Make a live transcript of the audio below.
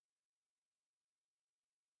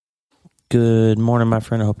Good morning, my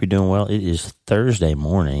friend. I hope you're doing well. It is Thursday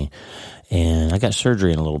morning, and I got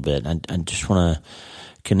surgery in a little bit. I just want to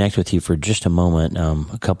connect with you for just a moment.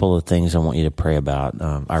 A couple of things I want you to pray about.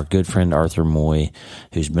 Our good friend Arthur Moy,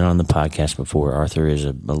 who's been on the podcast before. Arthur is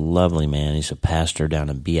a lovely man. He's a pastor down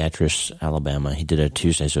in Beatrice, Alabama. He did a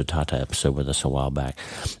Tuesdays with Tata episode with us a while back.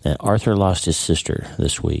 And Arthur lost his sister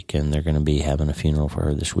this week, and they're going to be having a funeral for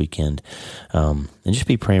her this weekend. And just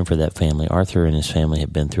be praying for that family. Arthur and his family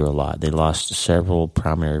have been through a lot. They lost several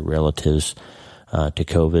primary relatives to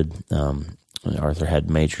COVID. Arthur had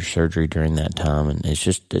major surgery during that time, and it's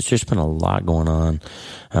just been a lot going on.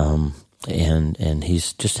 And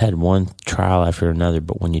he's just had one trial after another.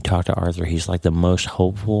 But when you talk to Arthur, he's like the most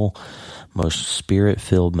hopeful, most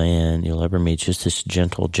spirit-filled man you'll ever meet. Just this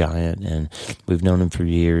gentle giant, and we've known him for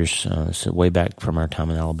years, so way back from our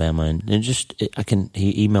time in Alabama. And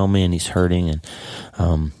he emailed me, and he's hurting.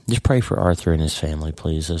 And just pray for Arthur and his family,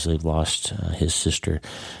 please, as they've lost his sister,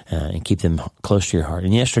 and keep them close to your heart.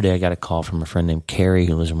 And yesterday, I got a call from a friend named Carrie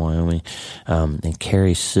who lives in Wyoming, and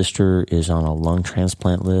Carrie's sister is on a lung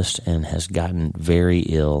transplant list and has gotten very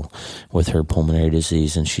ill with her pulmonary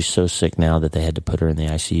disease, and she's so sick now that they had to put her in the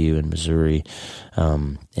ICU in Missouri.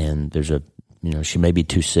 And there's she may be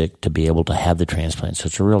too sick to be able to have the transplant. So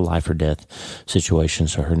it's a real life or death situation.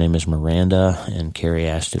 So her name is Miranda, and Carrie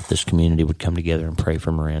asked if this community would come together and pray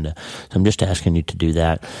for Miranda. So I'm just asking you to do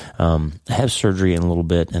that. I have surgery in a little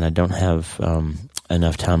bit, and I don't have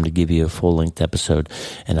enough time to give you a full-length episode.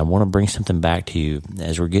 And I want to bring something back to you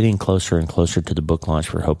as we're getting closer and closer to the book launch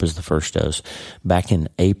for Hope is the First Dose. Back in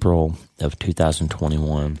April of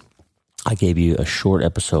 2021, I gave you a short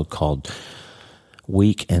episode called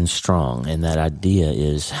Weak and Strong, and that idea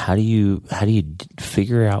is how do you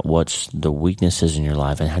figure out what's the weaknesses in your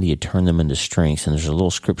life, and how do you turn them into strengths? And there's a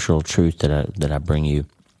little scriptural truth that I bring you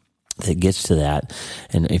that gets to that.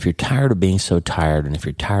 And if you're tired of being so tired, and if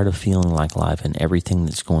you're tired of feeling like life and everything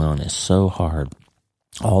that's going on is so hard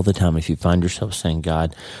all the time, if you find yourself saying,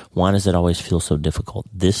 God, why does it always feel so difficult?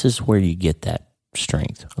 This is where you get that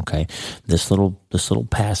strength. Okay. This little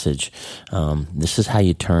passage, this is how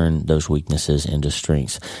you turn those weaknesses into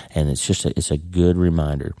strengths. And it's a good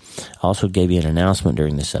reminder. I also gave you an announcement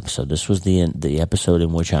during this episode. This was the episode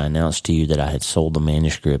in which I announced to you that I had sold the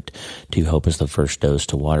manuscript to Hope is the First Dose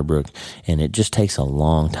to Waterbrook. And it just takes a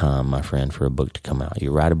long time, my friend, for a book to come out.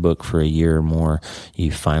 You write a book for a year or more,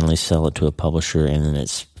 you finally sell it to a publisher, and then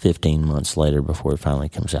it's 15 months later before it finally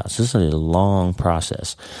comes out. So this is a long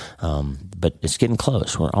process, but it's getting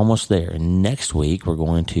close. We're almost there. And next week, we're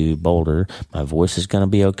going to Boulder. My voice is going to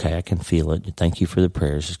be okay. I can feel it. Thank you for the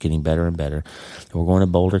prayers. It's getting better and better. And we're going to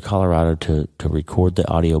Boulder, Colorado to record the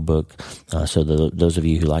audiobook. So those of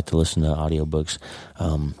you who like to listen to audiobooks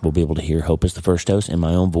will be able to hear Hope is the First Dose in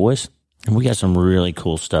my own voice. And we got some really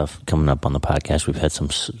cool stuff coming up on the podcast. We've had some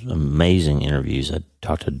amazing interviews. I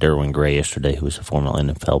talked to Derwin Gray yesterday, who was a former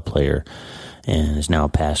NFL player and is now a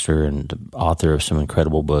pastor and author of some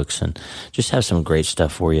incredible books, and just have some great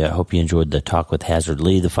stuff for you. I hope you enjoyed the talk with Hazard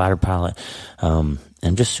Lee, the fighter pilot. I'm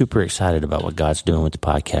just super excited about what God's doing with the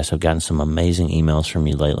podcast. I've gotten some amazing emails from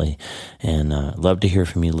you lately, and love to hear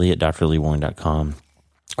from you, Lee at drleewarren.com.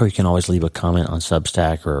 Or you can always leave a comment on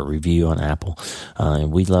Substack or a review on Apple.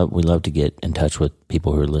 And we love to get in touch with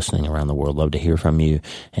people who are listening around the world. Love to hear from you.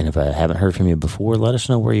 And if I haven't heard from you before, let us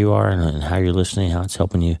know where you are and how you're listening, how it's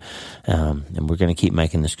helping you. And we're going to keep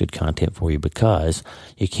making this good content for you, because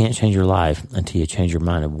you can't change your life until you change your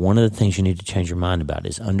mind. And one of the things you need to change your mind about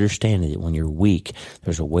is understanding that when you're weak,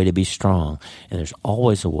 there's a way to be strong, and there's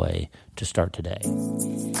always a way to start today.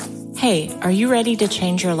 Hey, are you ready to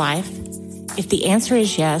change your life? If the answer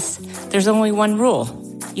is yes, there's only one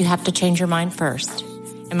rule. You have to change your mind first.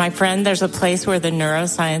 And my friend, there's a place where the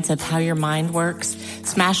neuroscience of how your mind works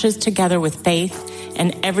smashes together with faith,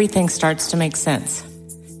 and everything starts to make sense.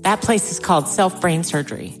 That place is called self-brain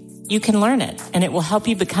surgery. You can learn it, and it will help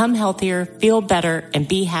you become healthier, feel better, and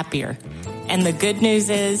be happier. And the good news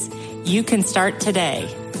is you can start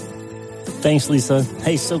today. Thanks, Lisa.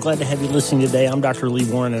 Hey, so glad to have you listening today. I'm Dr.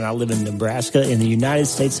 Lee Warren, and I live in Nebraska in the United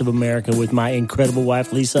States of America with my incredible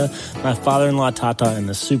wife, Lisa, my father-in-law, Tata, and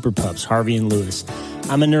the super pups, Harvey and Lewis.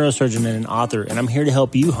 I'm a neurosurgeon and an author, and I'm here to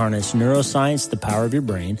help you harness neuroscience, the power of your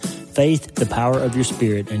brain, faith, the power of your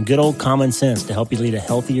spirit, and good old common sense to help you lead a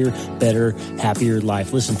healthier, better, happier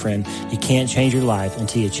life. Listen, friend, you can't change your life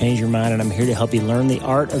until you change your mind, and I'm here to help you learn the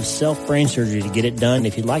art of self-brain surgery to get it done.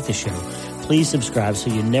 If you like the show, please subscribe so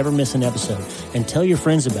you never miss an episode, and tell your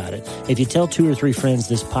friends about it. If you tell 2 or 3 friends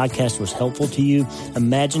this podcast was helpful to you,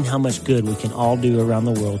 imagine how much good we can all do around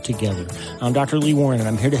the world together. I'm Dr. Lee Warren, and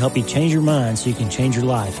I'm here to help you change your mind so you can change your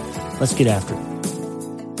life. Let's get after it.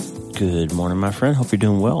 Good morning, my friend. Hope you're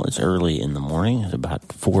doing well. It's early in the morning. It's about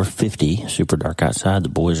 4:50. Super dark outside. The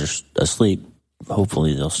boys are asleep.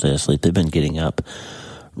 Hopefully they'll stay asleep. They've been getting up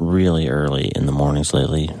really early in the mornings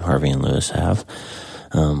lately. Harvey and Lewis have.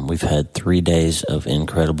 We've had 3 days of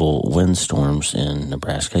incredible windstorms in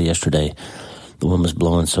Nebraska. Yesterday, the wind was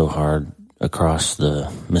blowing so hard across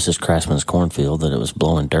the Mrs. Craftsman's cornfield that it was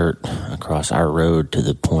blowing dirt across our road to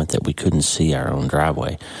the point that we couldn't see our own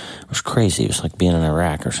driveway. It was crazy. It was like being in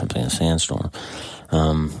Iraq or something, a sandstorm.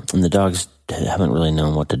 And the dogs haven't really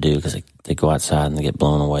known what to do because they go outside and they get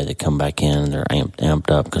blown away. They come back in and they're amped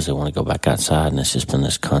up because they want to go back outside, and it's just been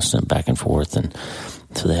this constant back and forth, and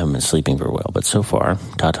so they haven't been sleeping very well. But so far,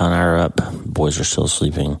 Tata and I are up. Boys are still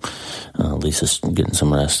sleeping. Lisa's getting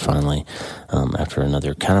some rest finally after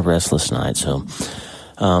another kind of restless night. So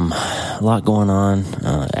a lot going on.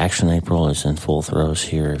 Action April is in full throes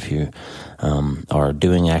here. If you are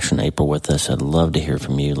doing Action April with us, I'd love to hear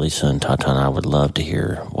from you. Lisa and Tata and I would love to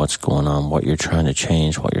hear what's going on, what you're trying to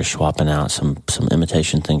change, what you're swapping out, some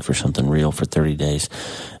imitation thing for something real for 30 days,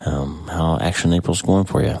 how Action April's going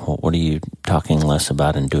for you. What are you talking less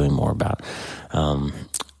about and doing more about?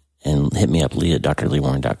 And hit me up,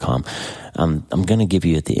 lee@drleewarren.com. I'm going to give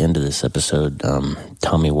you at the end of this episode,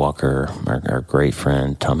 Tommy Walker, our great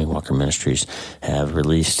friend, Tommy Walker Ministries, have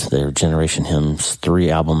released their Generation Hymns 3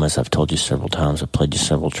 album, as I've told you several times. I've played you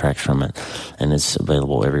several tracks from it, and it's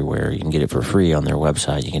available everywhere. You can get it for free on their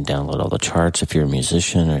website. You can download all the charts. If you're a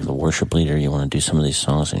musician or a worship leader, you want to do some of these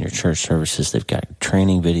songs in your church services. They've got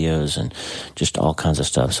training videos and just all kinds of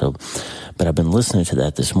stuff. But I've been listening to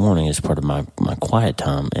that this morning as part of my quiet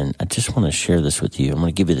time, and I just want to share this with you. I'm going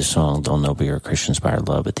to give you the song, They'll Know You're a Christian-Inspired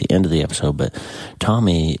Love, at the end of the episode, but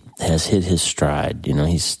Tommy has hit his stride. You know,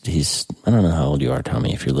 he's I don't know how old you are,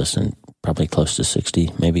 Tommy, if you're listening, probably close to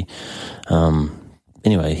 60, maybe.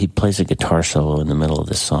 Anyway, he plays a guitar solo in the middle of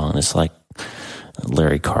this song. It's like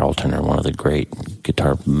Larry Carlton, or one of the great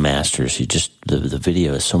guitar masters. The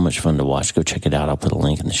video is so much fun to watch. Go check it out. I'll put a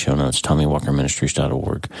link in the show notes,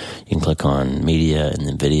 TommyWalkerMinistries.org. You can click on media and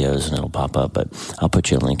then videos and it'll pop up, but I'll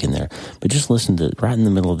put you a link in there. But just listen to, right in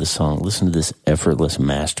the middle of the song, listen to this effortless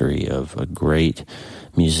mastery of a great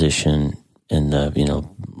musician in the,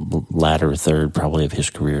 latter third probably of his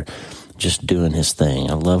career, just doing his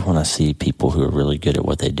thing. I love when I see people who are really good at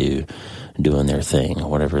what they do, doing their thing,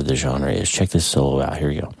 whatever the genre is. Check this solo out.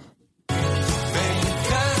 Here you go.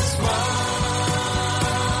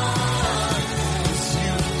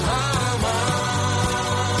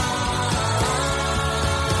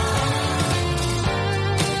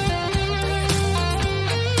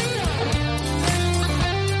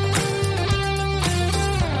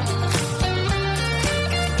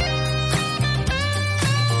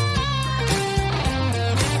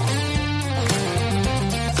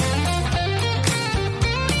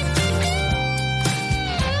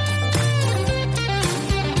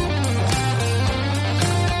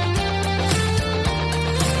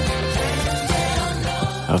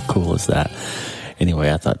 How cool is that? Anyway,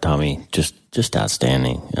 I thought Tommy, just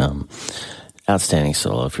outstanding. Outstanding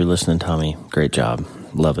solo. If you're listening, Tommy, great job.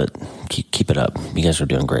 Love it. Keep it up. You guys are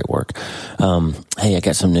doing great work. Hey, I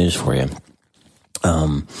got some news for you.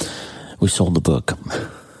 We sold the book.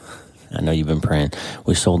 I know you've been praying.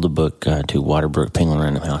 We sold the book to Waterbrook Penguin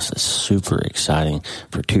Random House. It's super exciting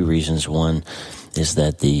for 2 reasons. One is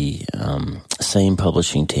that the same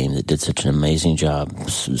publishing team that did such an amazing job,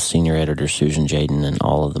 senior editor Susan Jaden and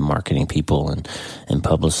all of the marketing people and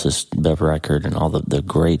publicist Bev Reichert and all the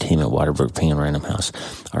great team at Waterbrook Penguin Random House,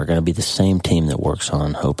 are going to be the same team that works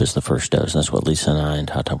on Hope is the First Dose. And that's what Lisa and I and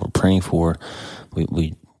Tata were praying for.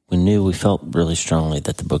 We felt really strongly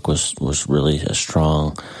that the book was really a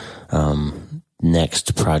strong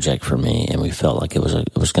next project for me, and we felt like it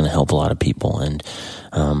was going to help a lot of people. And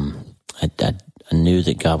I knew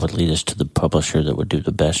that God would lead us to the publisher that would do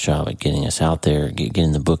the best job at getting us out there,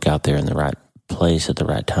 getting the book out there in the right place at the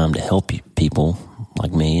right time to help people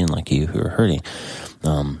like me and like you who are hurting.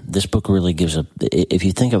 This book really gives if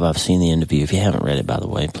you think of I've Seen the Interview, if you haven't read it, by the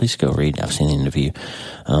way, please go read I've Seen the Interview.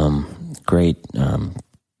 Great,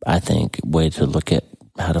 I think, way to look at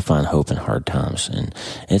how to find hope in hard times. And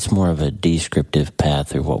it's more of a descriptive path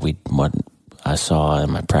through what I saw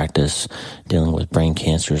in my practice dealing with brain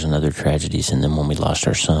cancers and other tragedies. And then when we lost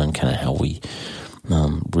our son, kind of how we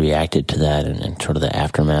reacted to that and sort of the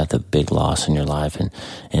aftermath of big loss in your life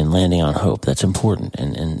and landing on hope. That's important.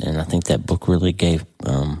 And I think that book really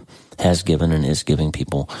has given and is giving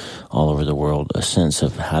people all over the world a sense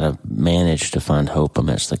of how to manage to find hope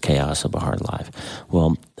amidst the chaos of a hard life.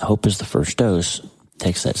 Well, Hope is the First Dose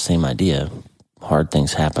takes that same idea, hard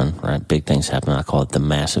things happen, right? Big things happen. I call it the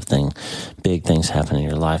massive thing. Big things happen in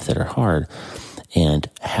your life that are hard. And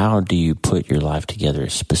how do you put your life together, a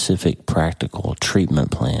specific, practical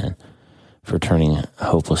treatment plan for turning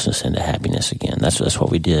hopelessness into happiness again? That's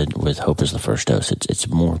what we did with Hope is the First Dose. It's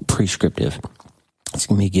more prescriptive. It's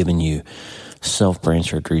going to be giving you self-brain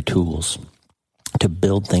surgery tools to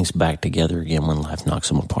build things back together again when life knocks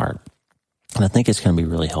them apart. And I think it's going to be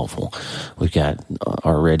really helpful. We've got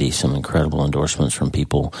already some incredible endorsements from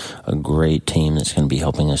people, a great team that's going to be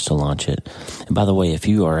helping us to launch it. And by the way, if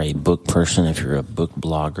you are a book person, if you're a book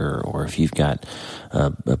blogger, or if you've got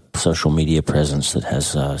a social media presence that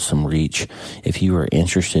has some reach, if you are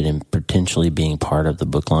interested in potentially being part of the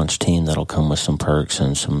book launch team, that'll come with some perks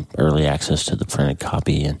and some early access to the printed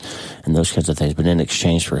copy and those kinds of things. But in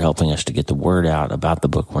exchange for helping us to get the word out about the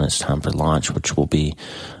book when it's time for launch, which will be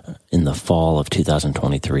in the fall of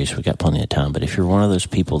 2023, so we've got plenty of time. But if you're one of those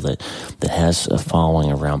people that has a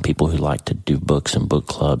following around people who like to do books and book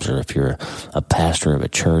clubs, or if you're a pastor of a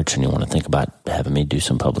church and you want to think about having me do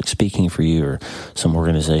some public speaking for you, or some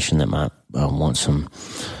organization that might want some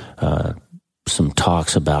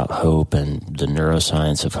talks about hope and the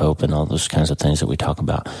neuroscience of hope and all those kinds of things that we talk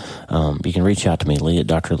about, you can reach out to me, Lee at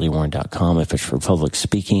drleewarren.com. If it's for public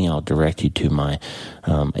speaking, I'll direct you to my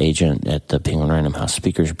agent at the Penguin Random House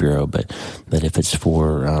Speakers Bureau. But if it's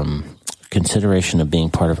for consideration of being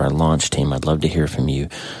part of our launch team, I'd love to hear from you.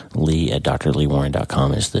 Lee at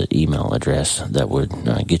drleewarren.com is the email address that would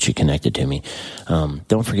get you connected to me.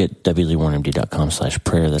 Don't forget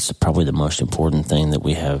wleewarrenmd.com/prayer. That's probably the most important thing that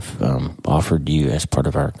we have offered you as part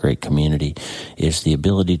of our great community, is the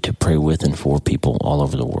ability to pray with and for people all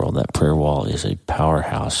over the world. That prayer wall is a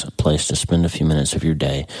powerhouse, a place to spend a few minutes of your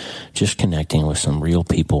day just connecting with some real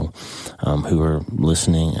people who are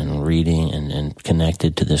listening and reading and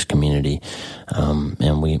connected to this community.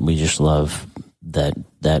 And we just love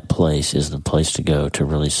that place is the place to go to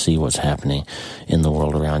really see what's happening in the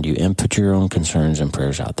world around you and put your own concerns and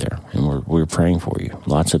prayers out there. And we're praying for you.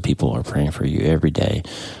 Lots of people are praying for you every day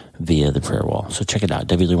via the prayer wall. So check it out,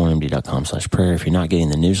 wleewarrenmd.com/prayer. If you're not getting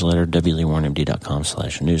the newsletter,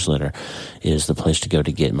 wleewarrenmd.com/newsletter is the place to go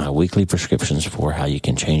to get my weekly prescriptions for how you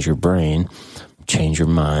can change your brain, change your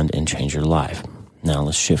mind, and change your life. Now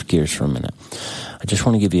let's shift gears for a minute. I just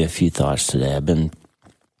want to give you a few thoughts today. I've been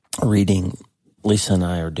reading, Lisa and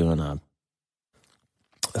I are doing a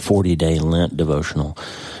 40-day Lent devotional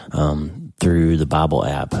through the Bible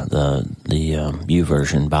app, the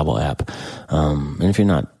YouVersion Bible app. And if you're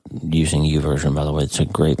not using YouVersion, by the way, it's a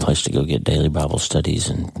great place to go get daily Bible studies,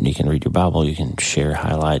 and you can read your Bible, you can share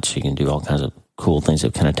highlights, you can do all kinds of cool things.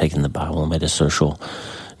 They've kind of taken the Bible and made a social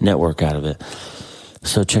network out of it.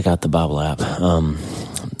 So check out the Bible app.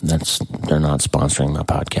 They're not sponsoring my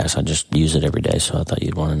podcast. I just use it every day, so I thought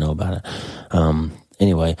you'd want to know about it.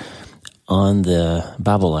 Anyway, on the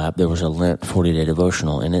Bible app, there was a Lent 40-day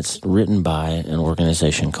devotional, and it's written by an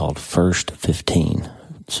organization called First 15.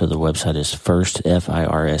 So the website is First,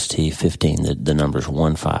 First 15. The number's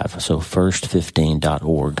 15. So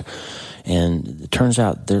first15.org. And it turns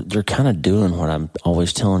out they're kind of doing what I'm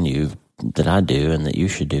always telling you that I do and that you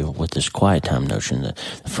should do with this quiet time notion. That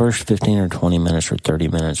the first 15 or 20 minutes or 30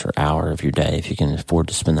 minutes or hour of your day, if you can afford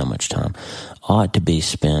to spend that much time, ought to be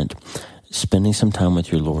spent spending some time with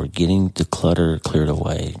your Lord, getting the clutter cleared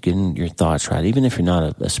away, getting your thoughts right. Even if you're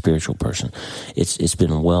not a spiritual person, it's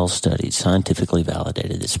been well studied, scientifically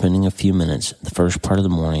validated that spending a few minutes, the first part of the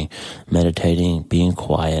morning, meditating, being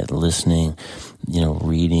quiet, listening,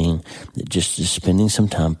 reading, just spending some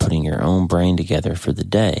time putting your own brain together for the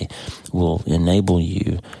day will enable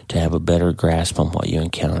you to have a better grasp on what you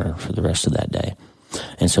encounter for the rest of that day.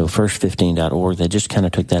 And so first15.org, they just kind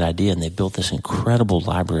of took that idea and they built this incredible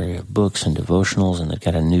library of books and devotionals, and they've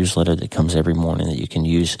got a newsletter that comes every morning that you can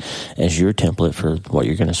use as your template for what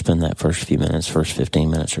you're going to spend that first few minutes, first 15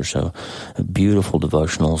 minutes or so. Beautiful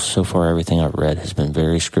devotionals. So far, everything I've read has been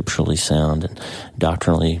very scripturally sound and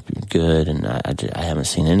doctrinally good, and I haven't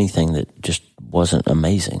seen anything that just wasn't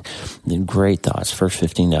amazing. Great thoughts,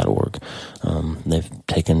 first15.org. They've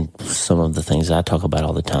taken some of the things I talk about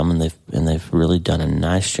all the time, and they've really done a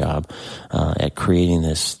nice job at creating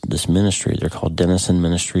this ministry. They're called Dennison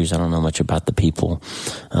Ministries. I don't know much about the people.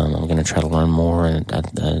 I'm going to try to learn more, and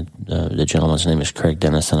the gentleman's name is Craig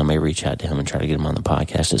Dennison. I may reach out to him and try to get him on the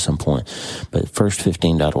podcast at some point. But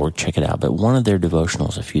first15.org, check it out. But one of their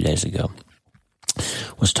devotionals a few days ago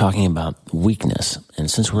was talking about weakness.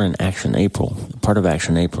 And since we're in Action April, part of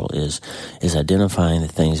Action April is identifying the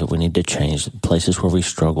things that we need to change, places where we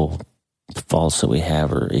struggle, faults that we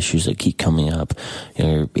have or issues that keep coming up.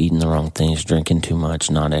 You're eating the wrong things, drinking too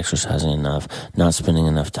much, not exercising enough, not spending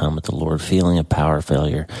enough time with the Lord, feeling a power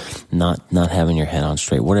failure, not having your head on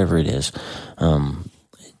straight, whatever it is.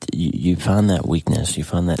 You find that weakness, you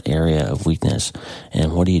find that area of weakness,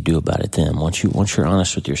 and what do you do about it then? Once you're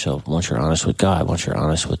honest with yourself, once you're honest with God, once you're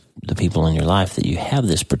honest with the people in your life that you have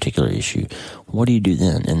this particular issue, what do you do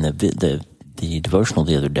then? And the devotional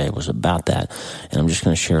the other day was about that, and I'm just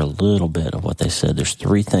going to share a little bit of what they said. There's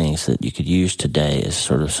 3 things that you could use today as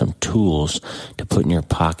sort of some tools to put in your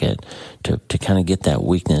pocket to kind of get that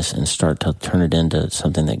weakness and start to turn it into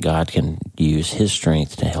something that God can use His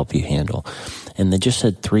strength to help you handle. And they just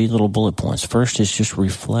said 3 little bullet points. First is just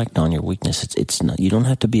reflect on your weakness. It's not, you don't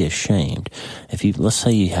have to be ashamed. Let's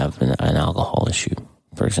say you have an alcohol issue,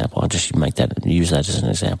 for example. I'll just use that as an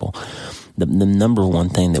example. The number one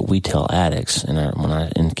thing that we tell addicts, and when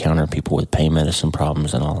I encounter people with pain medicine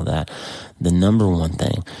problems and all of that, the number one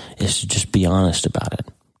thing is to just be honest about it.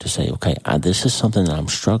 To say, okay, this is something that I'm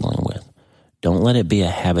struggling with. Don't let it be a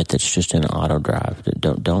habit that's just in auto drive.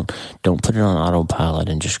 Don't put it on autopilot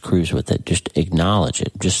and just cruise with it. Just acknowledge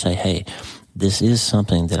it. Just say, hey, this is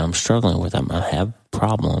something that I'm struggling with. I have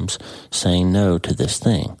problems saying no to this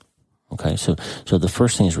thing. Okay, so the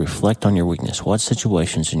first thing is reflect on your weakness. What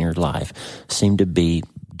situations in your life seem to be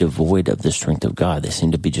devoid of the strength of God? They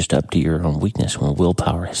seem to be just up to your own weakness when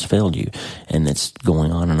willpower has failed you, and it's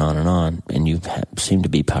going on and on and on, and you seem to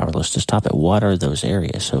be powerless to stop it. What are those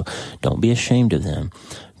areas? So don't be ashamed of them.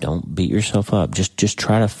 Don't beat yourself up. Just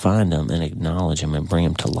try to find them and acknowledge them and bring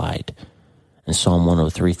them to light. And Psalm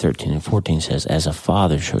 103:13-14 says, as a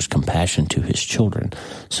father shows compassion to his children,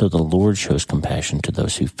 so the Lord shows compassion to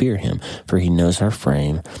those who fear him. For he knows our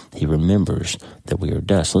frame. He remembers that we are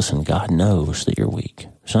dust. Listen, God knows that you're weak.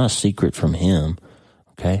 It's not a secret from him.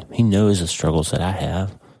 Okay? He knows the struggles that I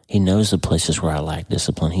have. He knows the places where I lack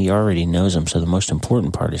discipline. He already knows them. So the most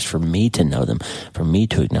important part is for me to know them, for me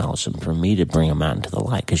to acknowledge them, for me to bring them out into the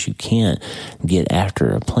light. Because you can't get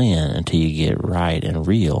after a plan until you get right and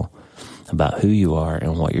real about who you are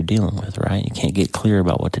and what you're dealing with, right? You can't get clear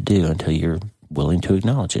about what to do until you're willing to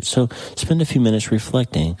acknowledge it. So spend a few minutes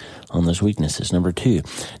reflecting on those weaknesses. Number 2,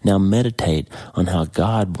 now meditate on how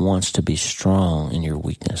God wants to be strong in your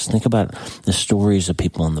weakness. Think about the stories of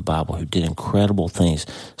people in the Bible who did incredible things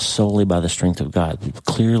solely by the strength of God.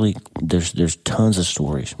 Clearly, there's tons of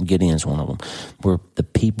stories. Gideon's one of them, where the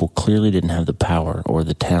people clearly didn't have the power or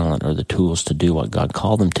the talent or the tools to do what God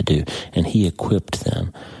called them to do, and he equipped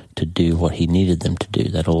them to do what he needed them to do.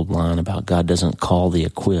 That old line about God doesn't call the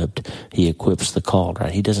equipped, he equips the called,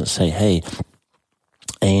 right? He doesn't say, hey,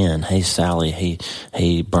 Ann, hey, Sally,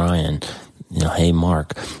 hey, Brian, hey,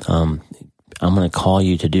 Mark, I'm going to call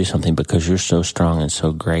you to do something because you're so strong and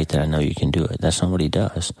so great that I know you can do it. That's not what he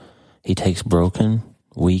does. He takes broken,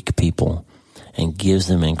 weak people and gives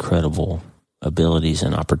them incredible abilities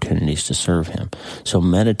and opportunities to serve him. So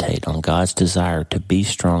meditate on God's desire to be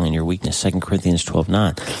strong in your weakness. 2 Corinthians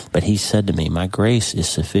 12:9. But he said to me, my grace is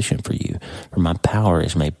sufficient for you, for my power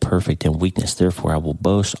is made perfect in weakness. Therefore I will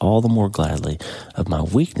boast all the more gladly of my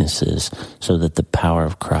weaknesses, so that the power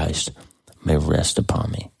of Christ may rest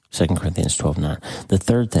upon me. 2 Corinthians 12:9. The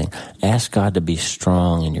third thing, ask God to be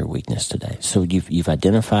strong in your weakness today. So you've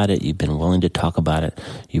identified it, you've been willing to talk about it,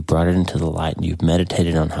 you've brought it into the light, and you've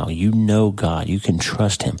meditated on how you know God, you can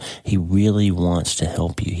trust him. He really wants to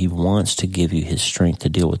help you. He wants to give you his strength to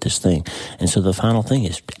deal with this thing. And so the final thing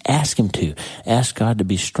is ask him to. Ask God to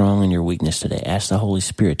be strong in your weakness today. Ask the Holy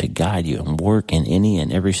Spirit to guide you and work in any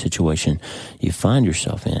and every situation you find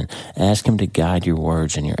yourself in. Ask him to guide your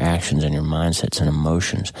words and your actions and your mindsets and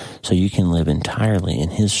emotions, so you can live entirely in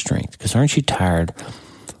his strength. Because aren't you tired,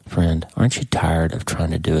 friend? Aren't you tired of trying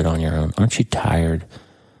to do it on your own? Aren't you tired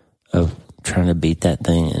of trying to beat that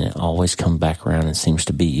thing and it always comes back around and seems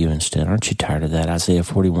to beat you instead? Aren't you tired of that? Isaiah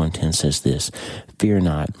 41:10 says this, fear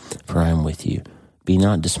not, for I am with you. Be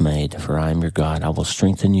not dismayed, for I am your God. I will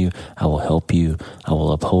strengthen you. I will help you. I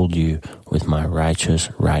will uphold you with my righteous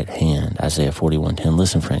right hand. Isaiah 41:10.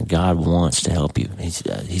 Listen, friend, God wants to help you. He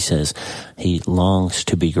says he longs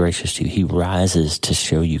to be gracious to you. He rises to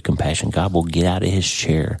show you compassion. God will get out of his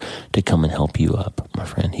chair to come and help you up, my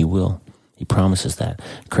friend. He will. He promises that.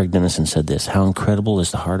 Craig Dennison said this, how incredible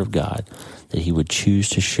is the heart of God that he would choose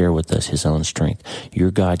to share with us his own strength.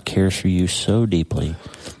 Your God cares for you so deeply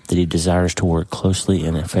that he desires to work closely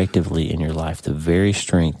and effectively in your life. The very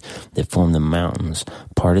strength that formed the mountains,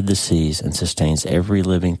 parted the seas, and sustains every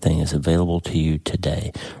living thing is available to you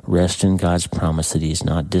today. Rest in God's promise that he is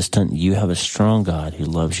not distant. You have a strong God who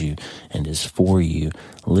loves you and is for you.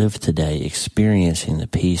 Live today experiencing the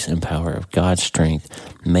peace and power of God's strength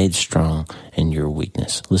made strong in your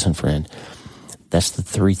weakness. Listen, friend, that's the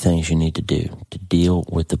three things you need to do to deal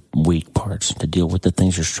with the weak parts, to deal with the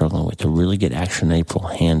things you're struggling with, to really get Action April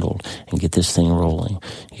handled and get this thing rolling.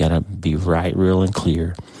 You got to be right, real, and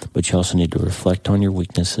clear, but you also need to reflect on your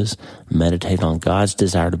weaknesses, meditate on God's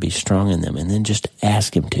desire to be strong in them, and then just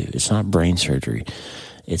ask him to. It's not brain surgery.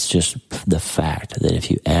 It's just the fact that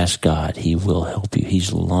if you ask God, he will help you.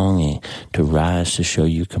 He's longing to rise to show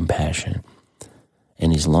you compassion,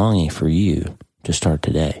 and he's longing for you to start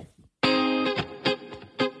today.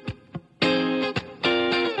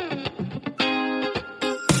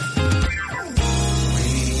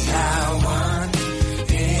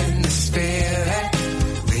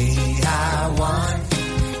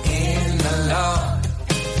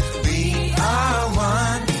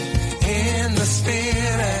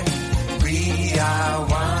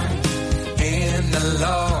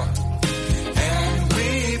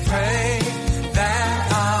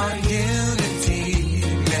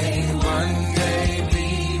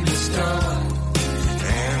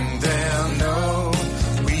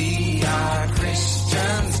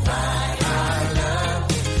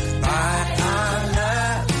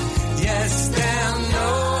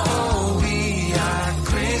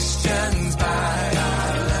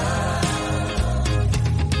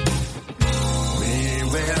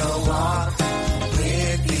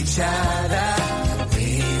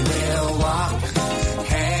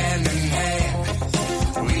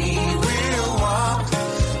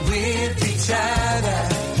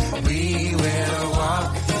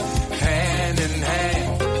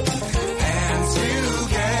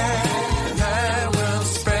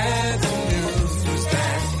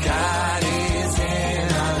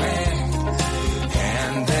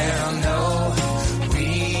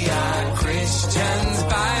 Christians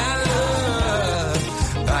by our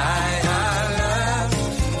love, by our love.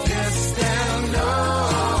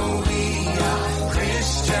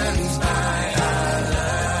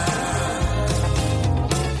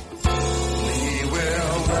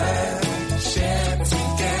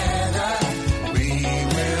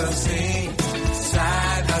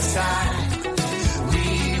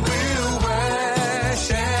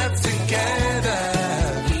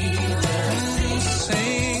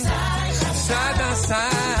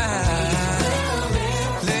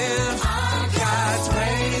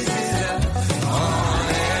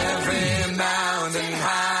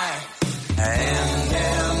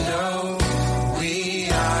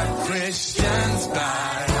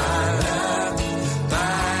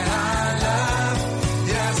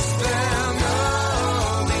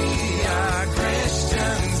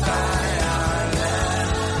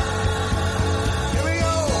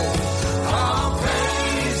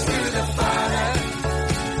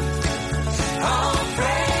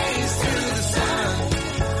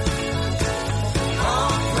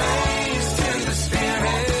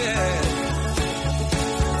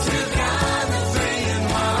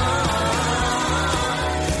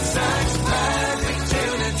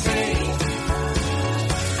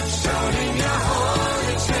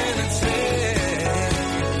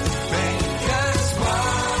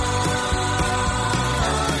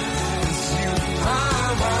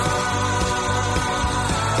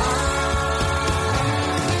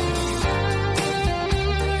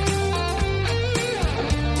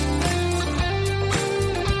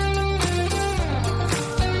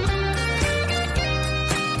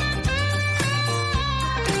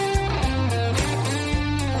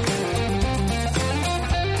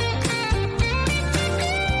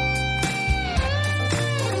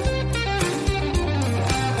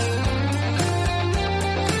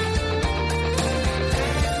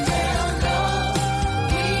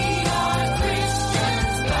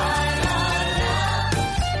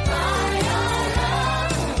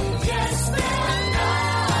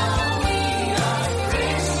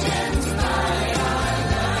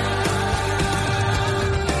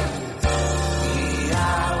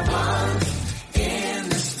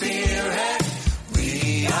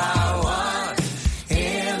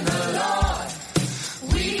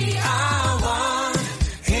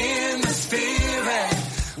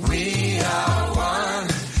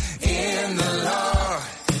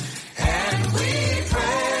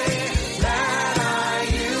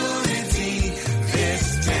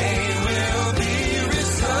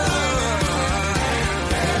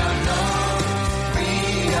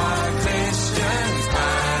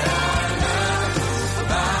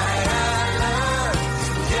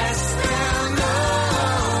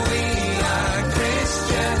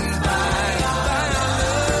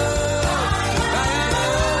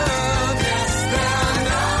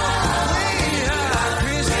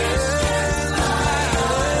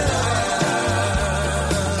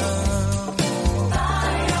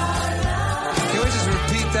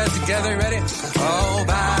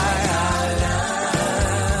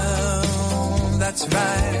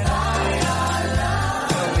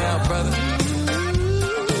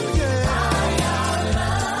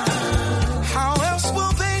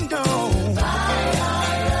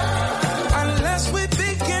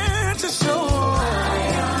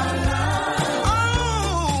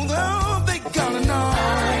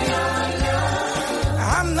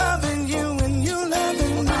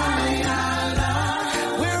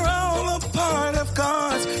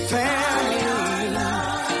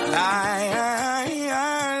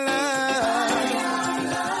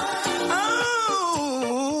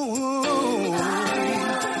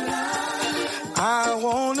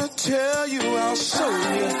 show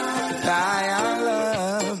you by our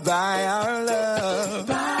love, by our love,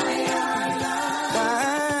 by our love,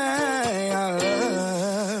 by our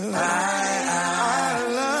love, by our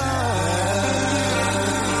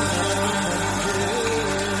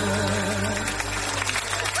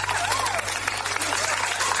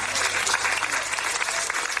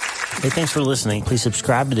Hey, thanks for listening. Please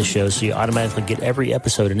subscribe to the show so you automatically get every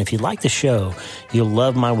episode. And if you like the show, you'll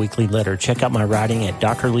love my weekly letter. Check out my writing at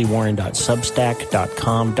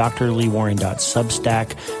drleewarren.substack.com,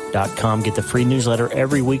 drleewarren.substack.com. Get the free newsletter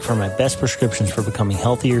every week for my best prescriptions for becoming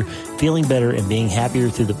healthier, feeling better, and being happier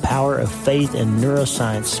through the power of faith and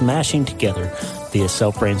neuroscience smashing together via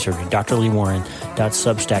self-brain surgery.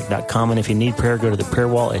 drleewarren.substack.com. And if you need prayer, go to the prayer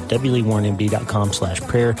wall at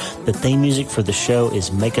wleewarrenmd.com/prayer. The theme music for the show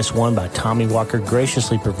is Make Us One by Tommy Walker,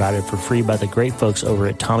 graciously provided for free by the great folks over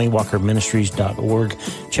at TommyWalkerMinistries.org.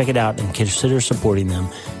 Check it out and consider supporting them.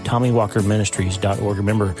 TommyWalkerMinistries.org.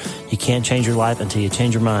 Remember, you can't change your life until you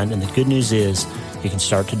change your mind, and the good news is you can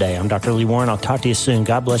start today. I'm Dr. Lee Warren. I'll talk to you soon.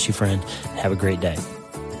 God bless you, friend. Have a great day.